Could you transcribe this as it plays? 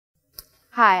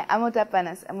Hi, I'm Odette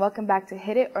Benes, and welcome back to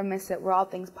Hit It or Miss It, where all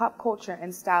things pop culture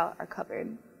and style are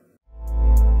covered.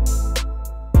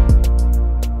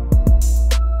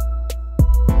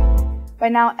 By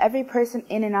now, every person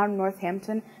in and out of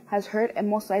Northampton has heard and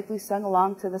most likely sung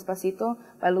along to Despacito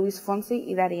by Luis Fonsi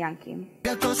y Daddy Yankee.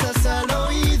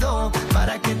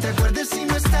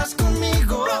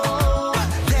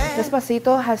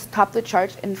 Despacito has topped the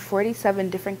charts in 47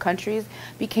 different countries,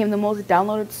 became the most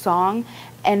downloaded song,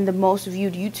 and the most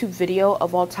viewed YouTube video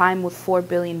of all time with 4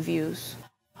 billion views.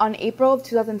 On April of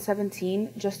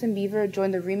 2017, Justin Bieber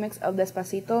joined the remix of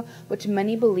Despacito, which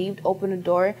many believed opened a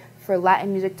door for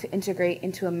Latin music to integrate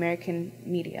into American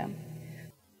media.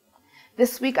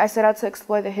 This week, I set out to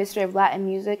explore the history of Latin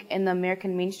music in the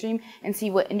American mainstream and see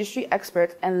what industry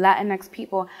experts and Latinx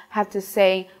people have to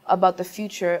say about the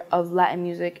future of Latin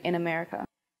music in America.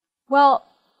 Well,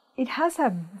 it has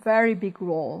a very big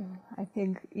role, I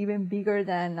think even bigger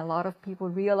than a lot of people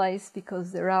realize,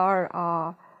 because there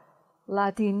are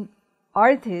Latin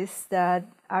artists that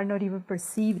are not even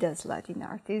perceived as Latin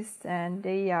artists, and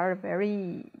they are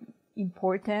very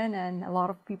important, and a lot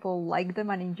of people like them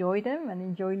and enjoy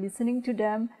listening to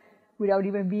them without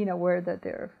even being aware that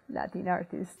they're Latin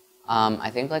artists. I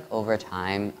think over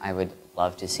time, I would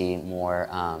love to see more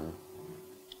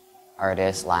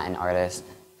artists, Latin artists,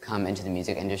 come into the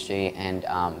music industry and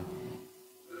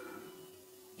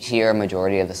hear a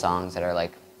majority of the songs that are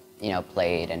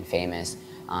played and famous,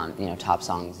 top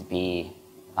songs be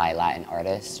by Latin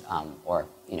artists or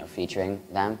featuring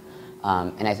them.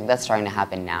 And I think that's starting to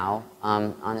happen now,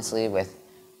 honestly, with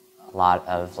a lot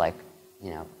of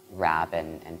rap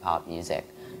and pop music.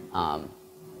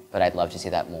 But I'd love to see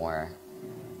that more,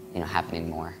 happening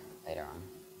more later on.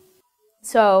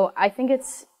 So I think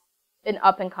it's an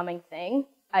up and coming thing.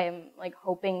 I am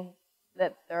hoping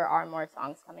that there are more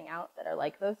songs coming out that are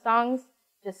like those songs,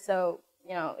 just so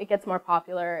it gets more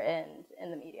popular and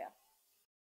in the media.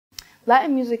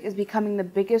 Latin music is becoming the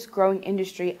biggest growing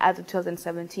industry as of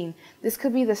 2017. This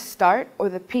could be the start or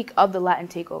the peak of the Latin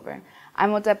takeover.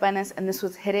 I'm Odette Benes, and this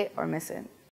was Hit It or Miss It.